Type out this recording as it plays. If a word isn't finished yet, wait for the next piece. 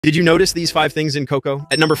Did you notice these 5 things in Coco?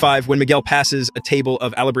 At number 5, when Miguel passes, a table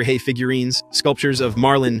of alebrije figurines, sculptures of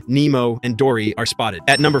Marlin, Nemo, and Dory are spotted.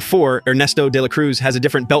 At number 4, Ernesto De La Cruz has a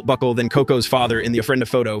different belt buckle than Coco's father in the ofrenda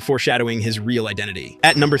photo, foreshadowing his real identity.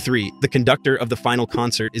 At number 3, the conductor of the final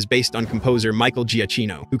concert is based on composer Michael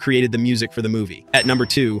Giacchino, who created the music for the movie. At number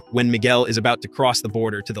 2, when Miguel is about to cross the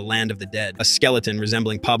border to the land of the dead, a skeleton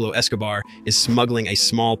resembling Pablo Escobar is smuggling a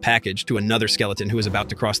small package to another skeleton who is about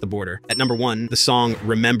to cross the border. At number 1, the song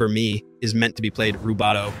Remember Me is meant to be played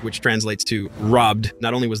rubato, which translates to robbed.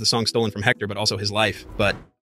 Not only was the song stolen from Hector, but also his life. But